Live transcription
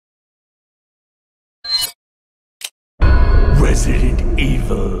Resident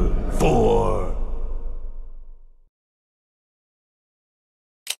Evil 4.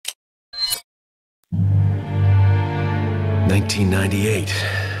 "1998.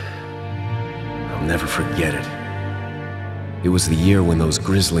 I'll never forget it. It was the year when those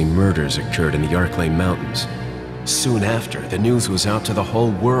grisly murders occurred in the Arklay Mountains. Soon after, the news was out to the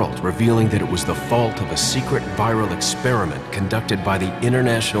whole world, revealing that it was the fault of a secret viral experiment conducted by the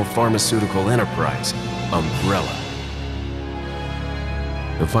international pharmaceutical enterprise, Umbrella.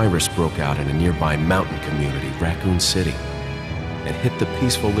 The virus broke out in a nearby mountain community, Raccoon City, and hit the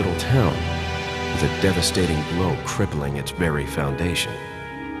peaceful little town with a devastating blow crippling its very foundation.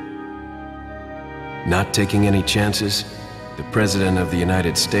 Not taking any chances, the President of the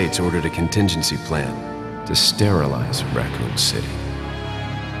United States ordered a contingency plan to sterilize Raccoon City.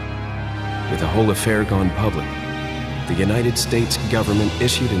 With the whole affair gone public, the United States government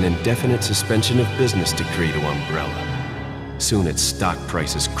issued an indefinite suspension of business decree to Umbrella. Soon its stock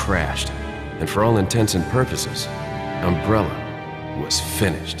prices crashed, and for all intents and purposes, Umbrella was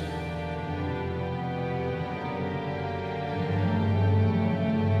finished.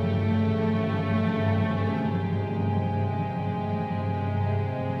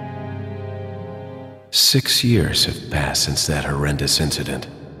 Six years have passed since that horrendous incident.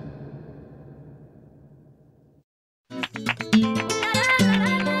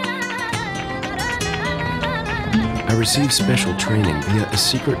 I received special training via a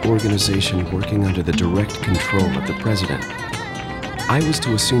secret organization working under the direct control of the president. I was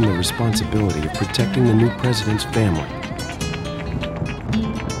to assume the responsibility of protecting the new president's family.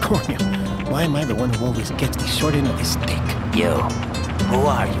 Coño, why am I the one who always gets the short end of the stick? You, who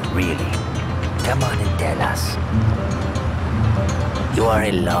are you really? Come on and tell us. You are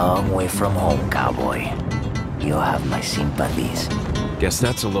a long way from home, cowboy. You have my sympathies. Guess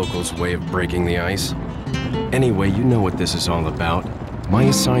that's a local's way of breaking the ice. Anyway, you know what this is all about. My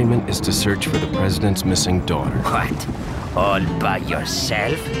assignment is to search for the president's missing daughter. What? All by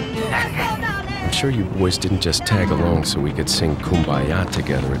yourself? I'm sure you boys didn't just tag along so we could sing Kumbaya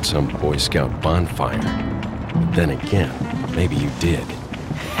together at some Boy Scout bonfire. But then again, maybe you did.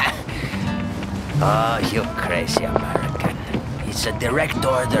 Oh, you crazy American. It's a direct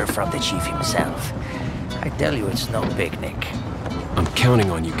order from the chief himself. I tell you, it's no picnic. I'm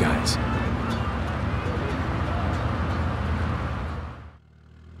counting on you guys.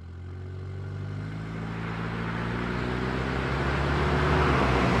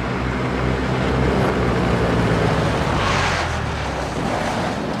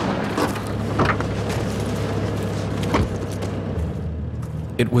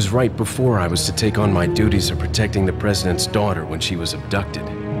 It was right before I was to take on my duties of protecting the president's daughter when she was abducted.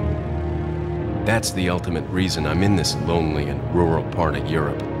 That's the ultimate reason I'm in this lonely and rural part of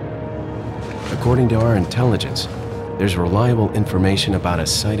Europe. According to our intelligence, there's reliable information about a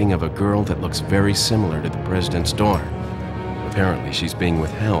sighting of a girl that looks very similar to the president's daughter. Apparently, she's being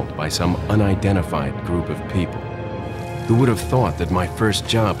withheld by some unidentified group of people. Who would have thought that my first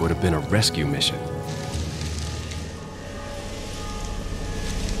job would have been a rescue mission?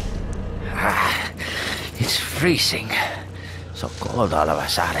 It's freezing. So cold all of a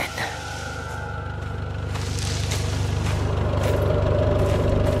sudden.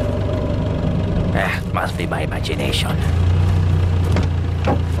 Must be my imagination.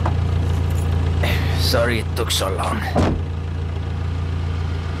 Sorry it took so long.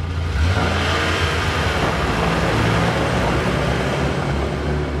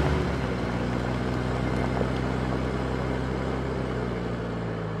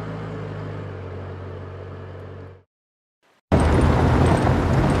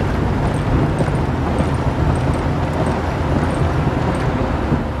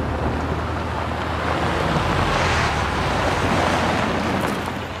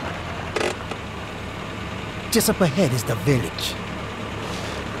 Just up ahead is the village.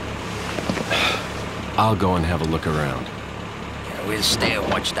 I'll go and have a look around. Yeah, we'll stay and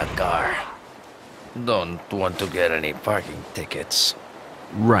watch that car. Don't want to get any parking tickets.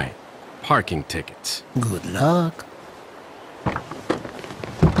 Right. Parking tickets. Good luck.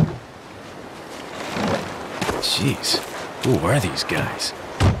 Jeez. Who are these guys?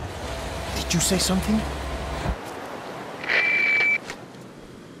 Did you say something?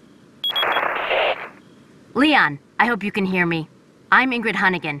 Leon, I hope you can hear me. I'm Ingrid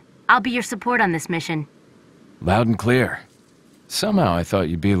Hunnigan. I'll be your support on this mission. Loud and clear. Somehow I thought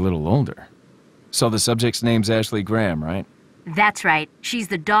you'd be a little older. So the subject's name's Ashley Graham, right? That's right. She's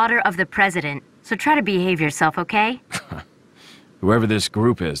the daughter of the president. So try to behave yourself, okay? Whoever this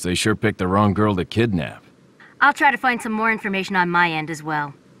group is, they sure picked the wrong girl to kidnap. I'll try to find some more information on my end as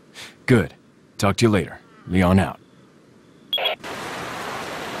well. Good. Talk to you later. Leon out.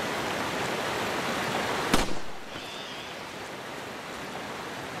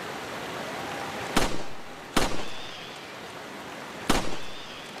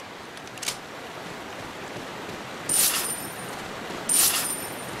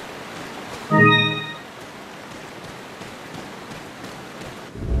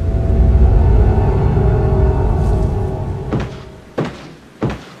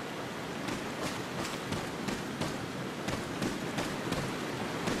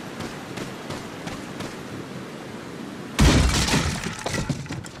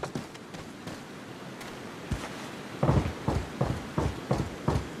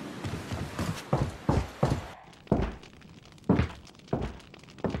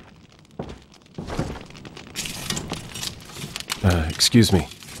 Excuse me.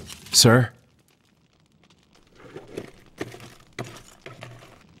 Sir?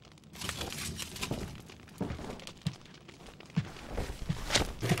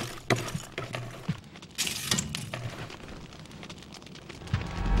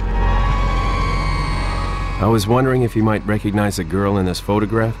 I was wondering if you might recognize the girl in this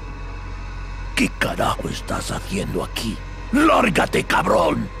photograph? ¿Qué carajo estás haciendo aquí? ¡Lárgate,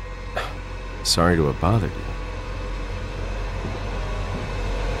 cabrón! Sorry to have bothered you.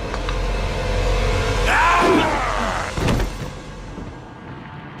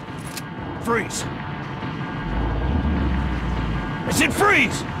 Freeze! I said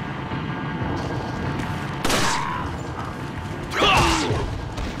freeze!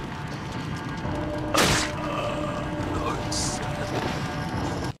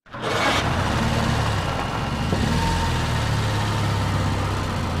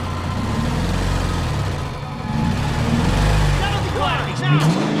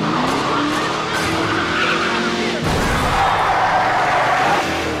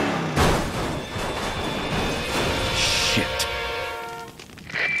 Shit.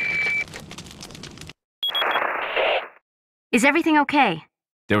 Is everything okay?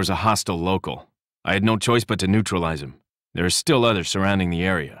 There was a hostile local. I had no choice but to neutralize him. There are still others surrounding the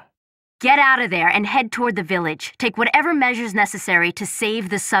area. Get out of there and head toward the village. Take whatever measures necessary to save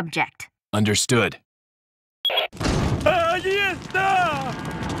the subject. Understood. ¡Allí está!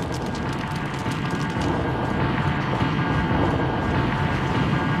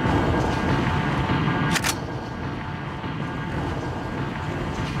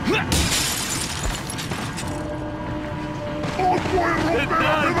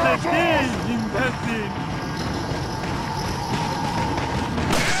 ¡Detrás de ti, imbécil!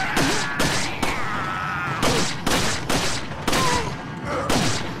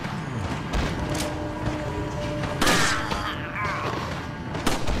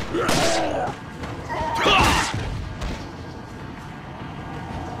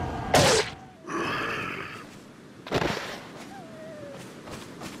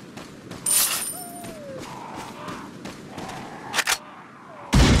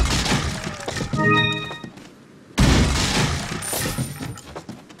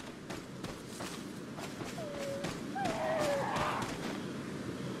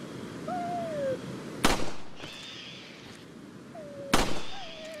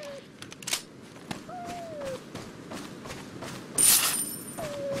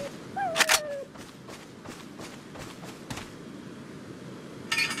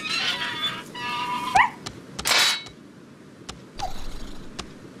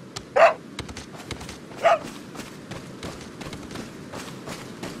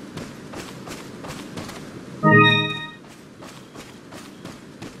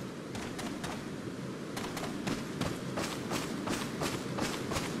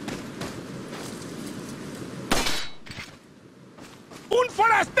 ¡Un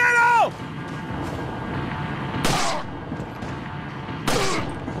forastero!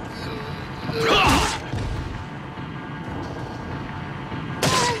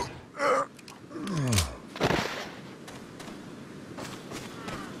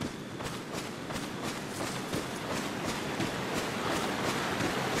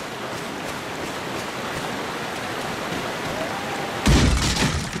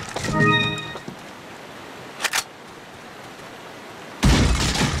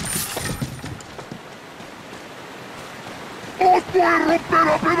 ¡Os voy a romper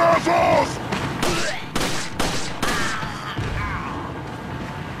a pedazos!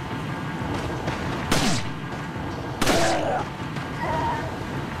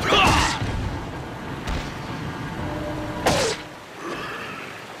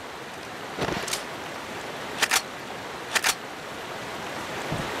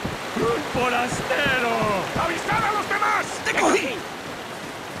 ¡Un forastero! ¡Avisad a los demás! ¡Te cogí!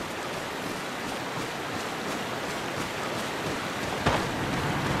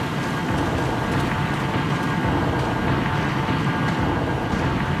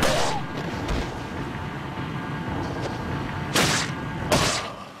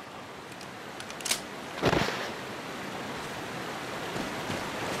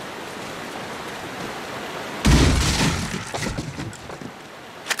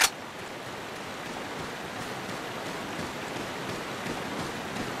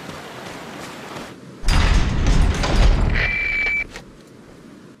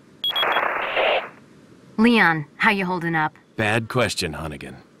 Leon, how you holding up? Bad question,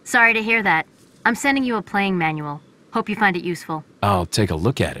 Hunnigan. Sorry to hear that. I'm sending you a playing manual. Hope you find it useful. I'll take a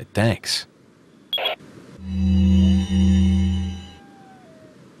look at it, thanks.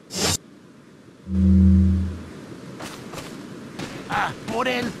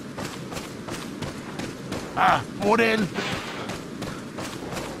 Ah, por él.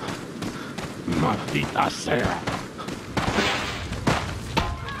 Maldita sea.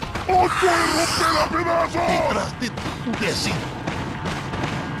 ¡Os voy a romper a pedazos! Detrás de tu vecino.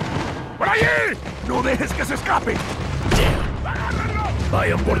 ¡Por allí! ¡No dejes que se escape!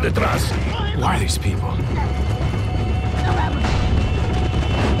 Vayan por detrás. Who are these people?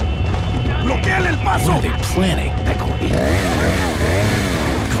 ¡Bloqueen el What paso! are they planning? Great.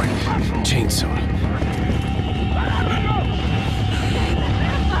 Chainsaw.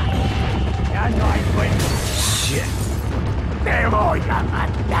 Ya no hay vuelta. Shit. ¡Te voy a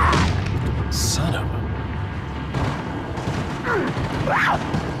matar! Son of a...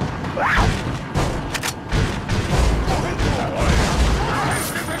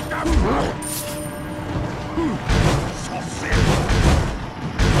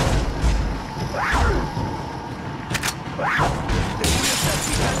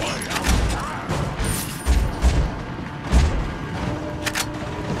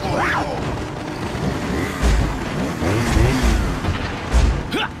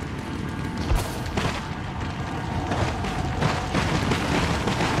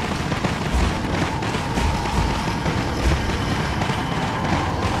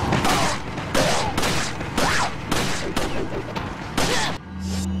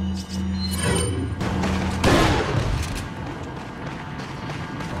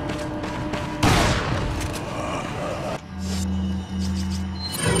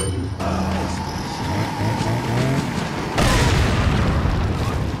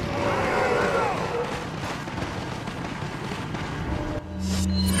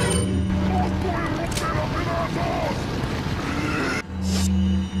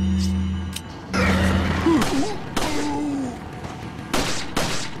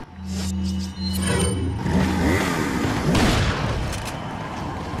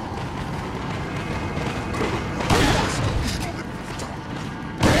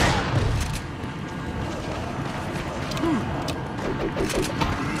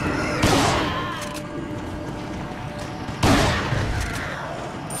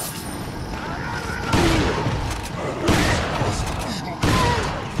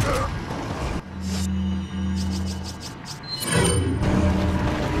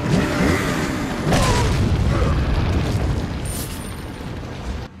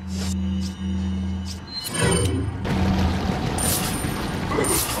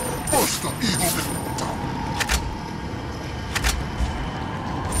 ¡Basta, hijo de puta!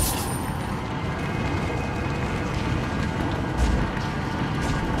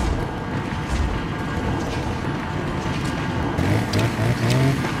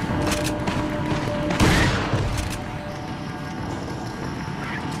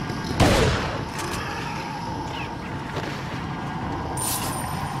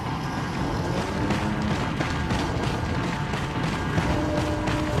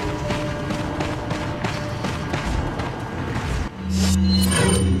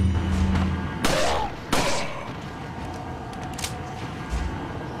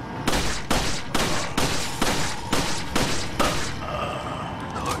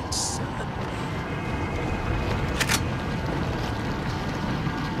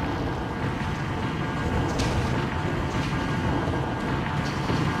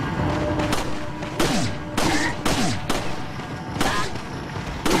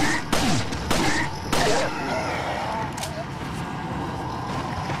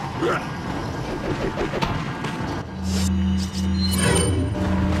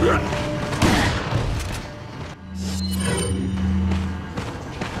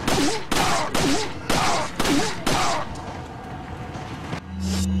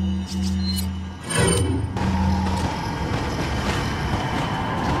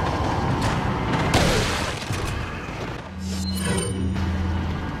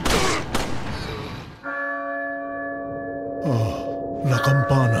 La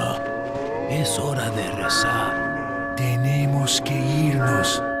campana. Es hora de rezar. Tenemos que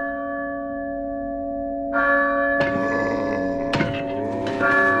irnos.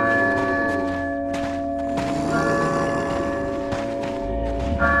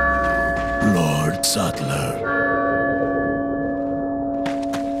 Lord Sattler.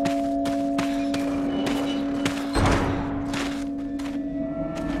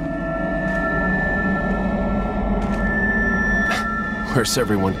 Where's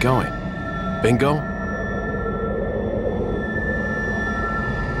everyone going? Bingo?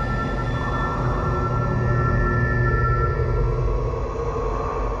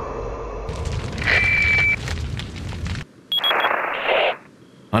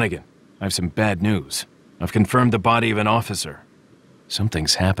 Hunnigan, I have some bad news. I've confirmed the body of an officer.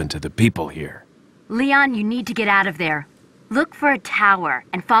 Something's happened to the people here. Leon, you need to get out of there. Look for a tower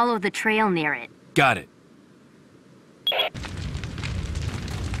and follow the trail near it. Got it.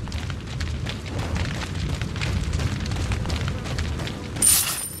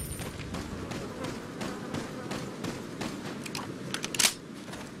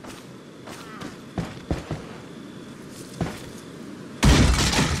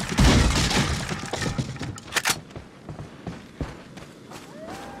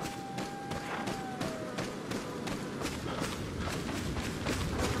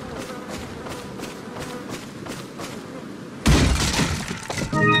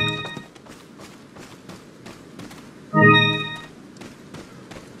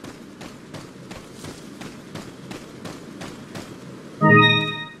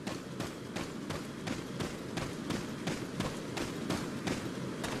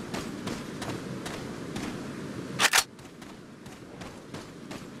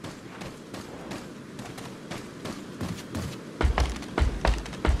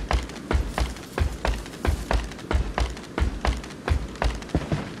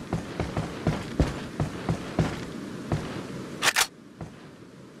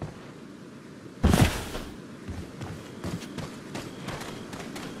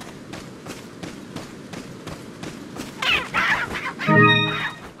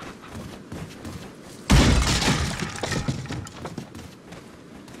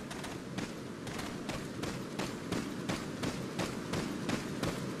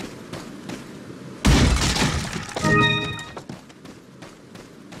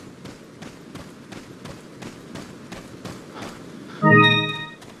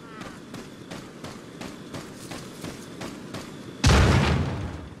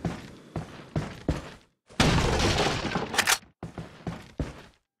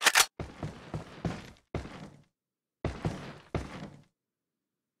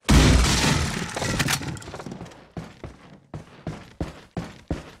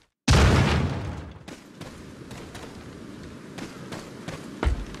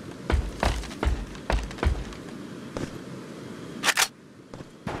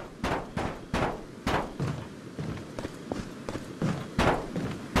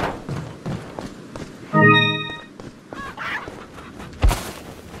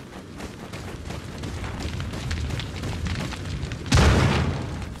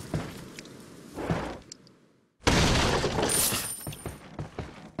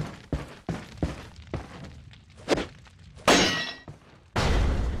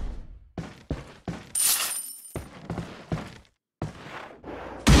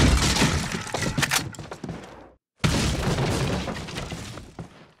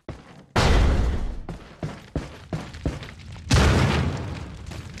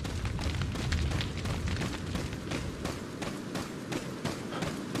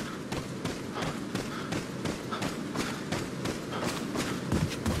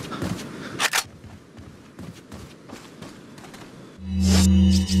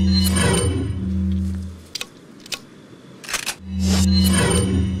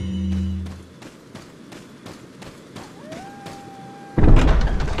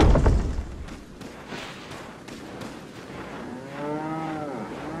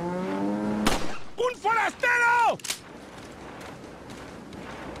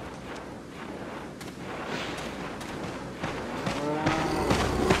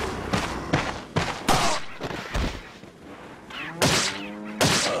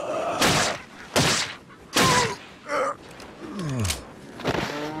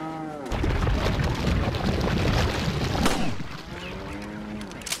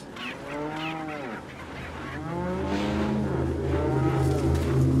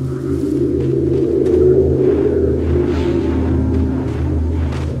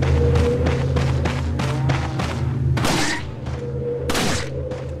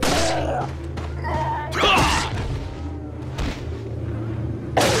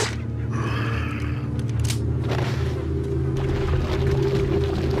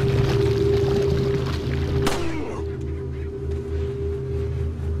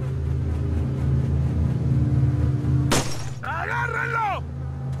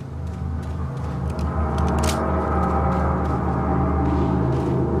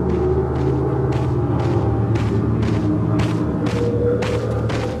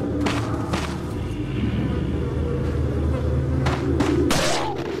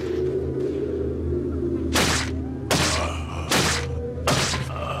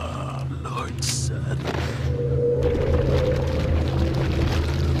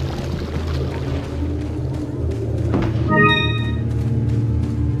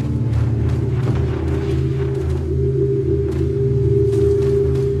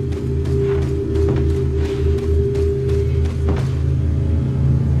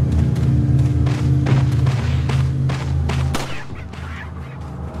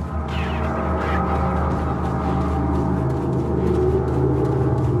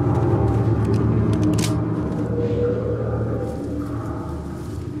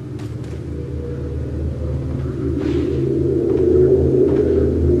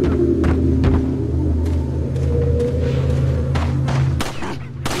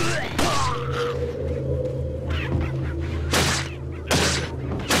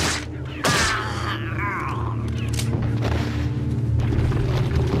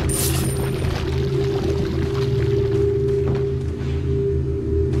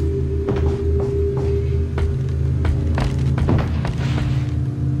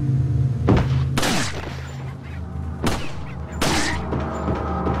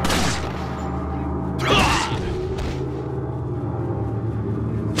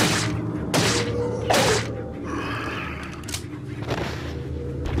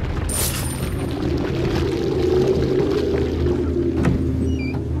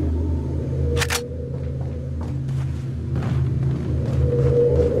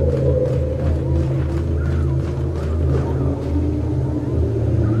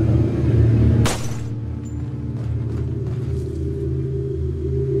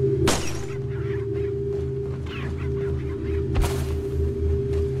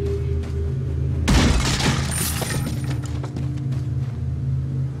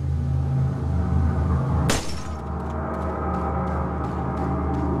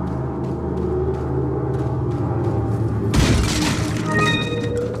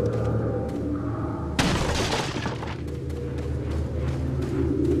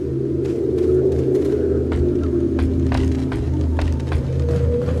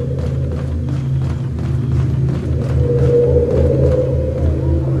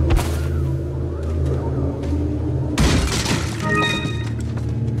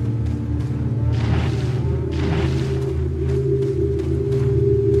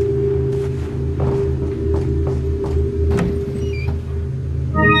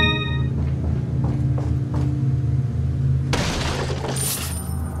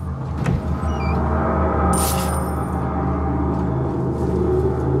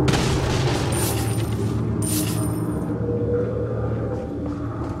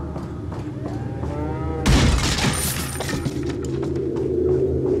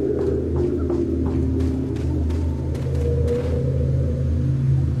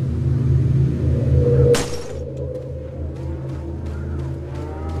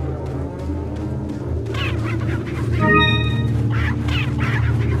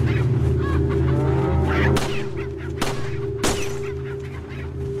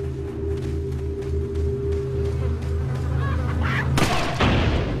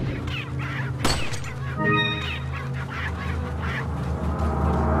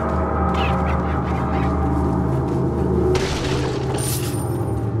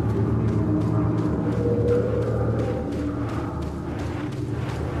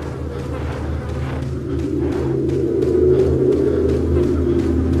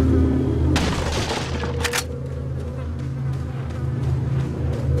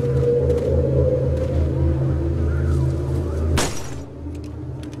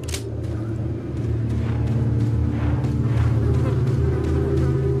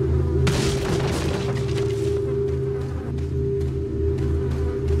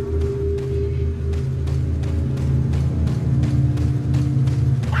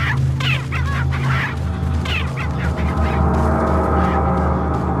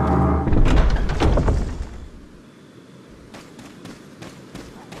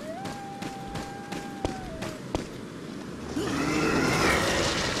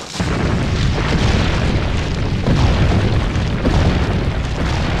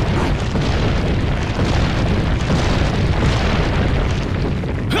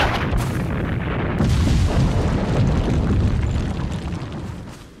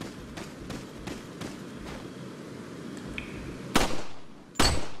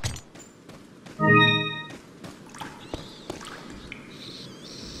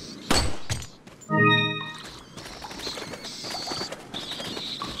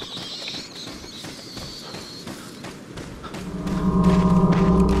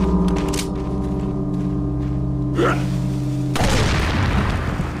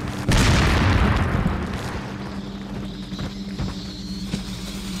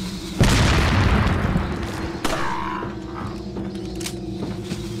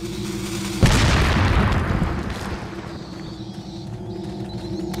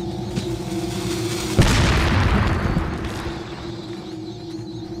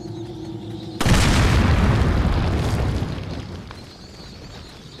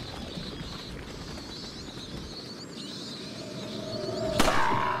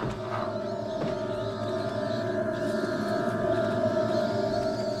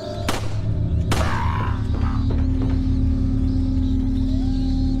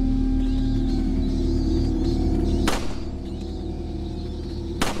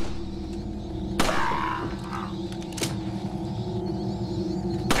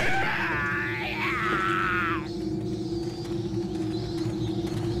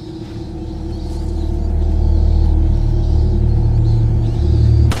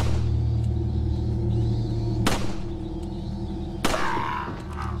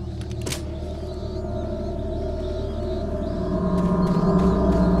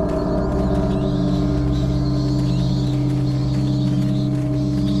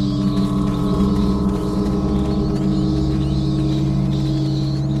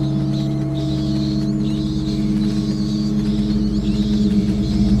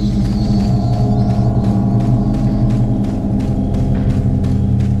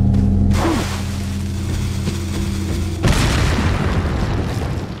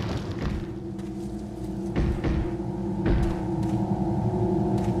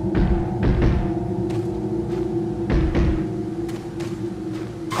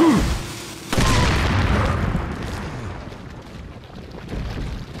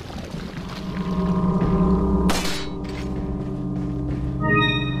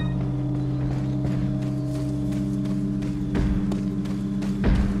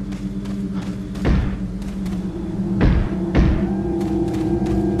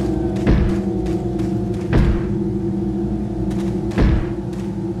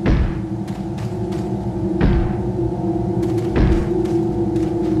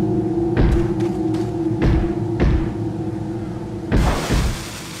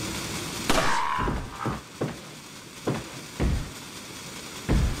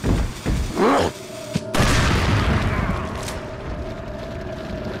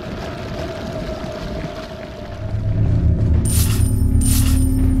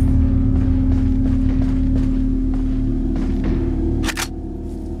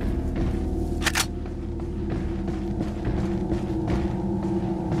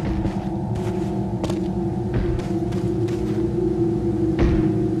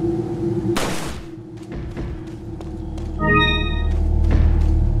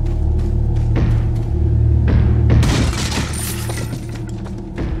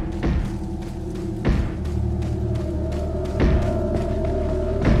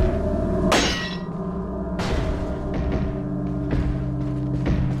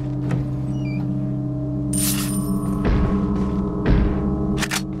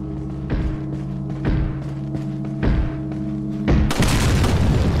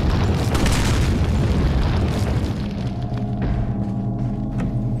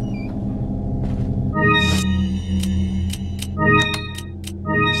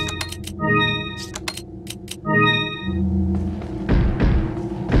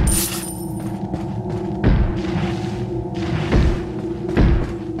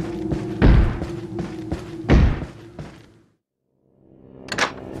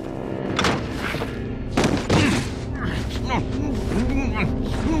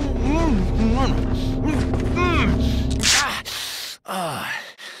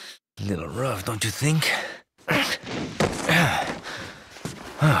 A little rough, don't you think?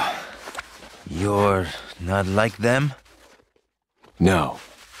 You're not like them? No.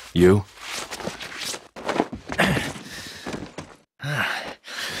 You?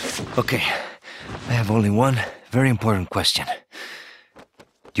 Okay, I have only one very important question.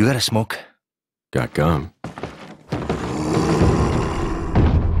 Do you got a smoke? Got gum.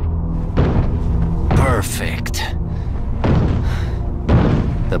 Perfect.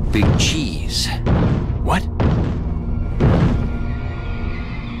 The big cheese. What?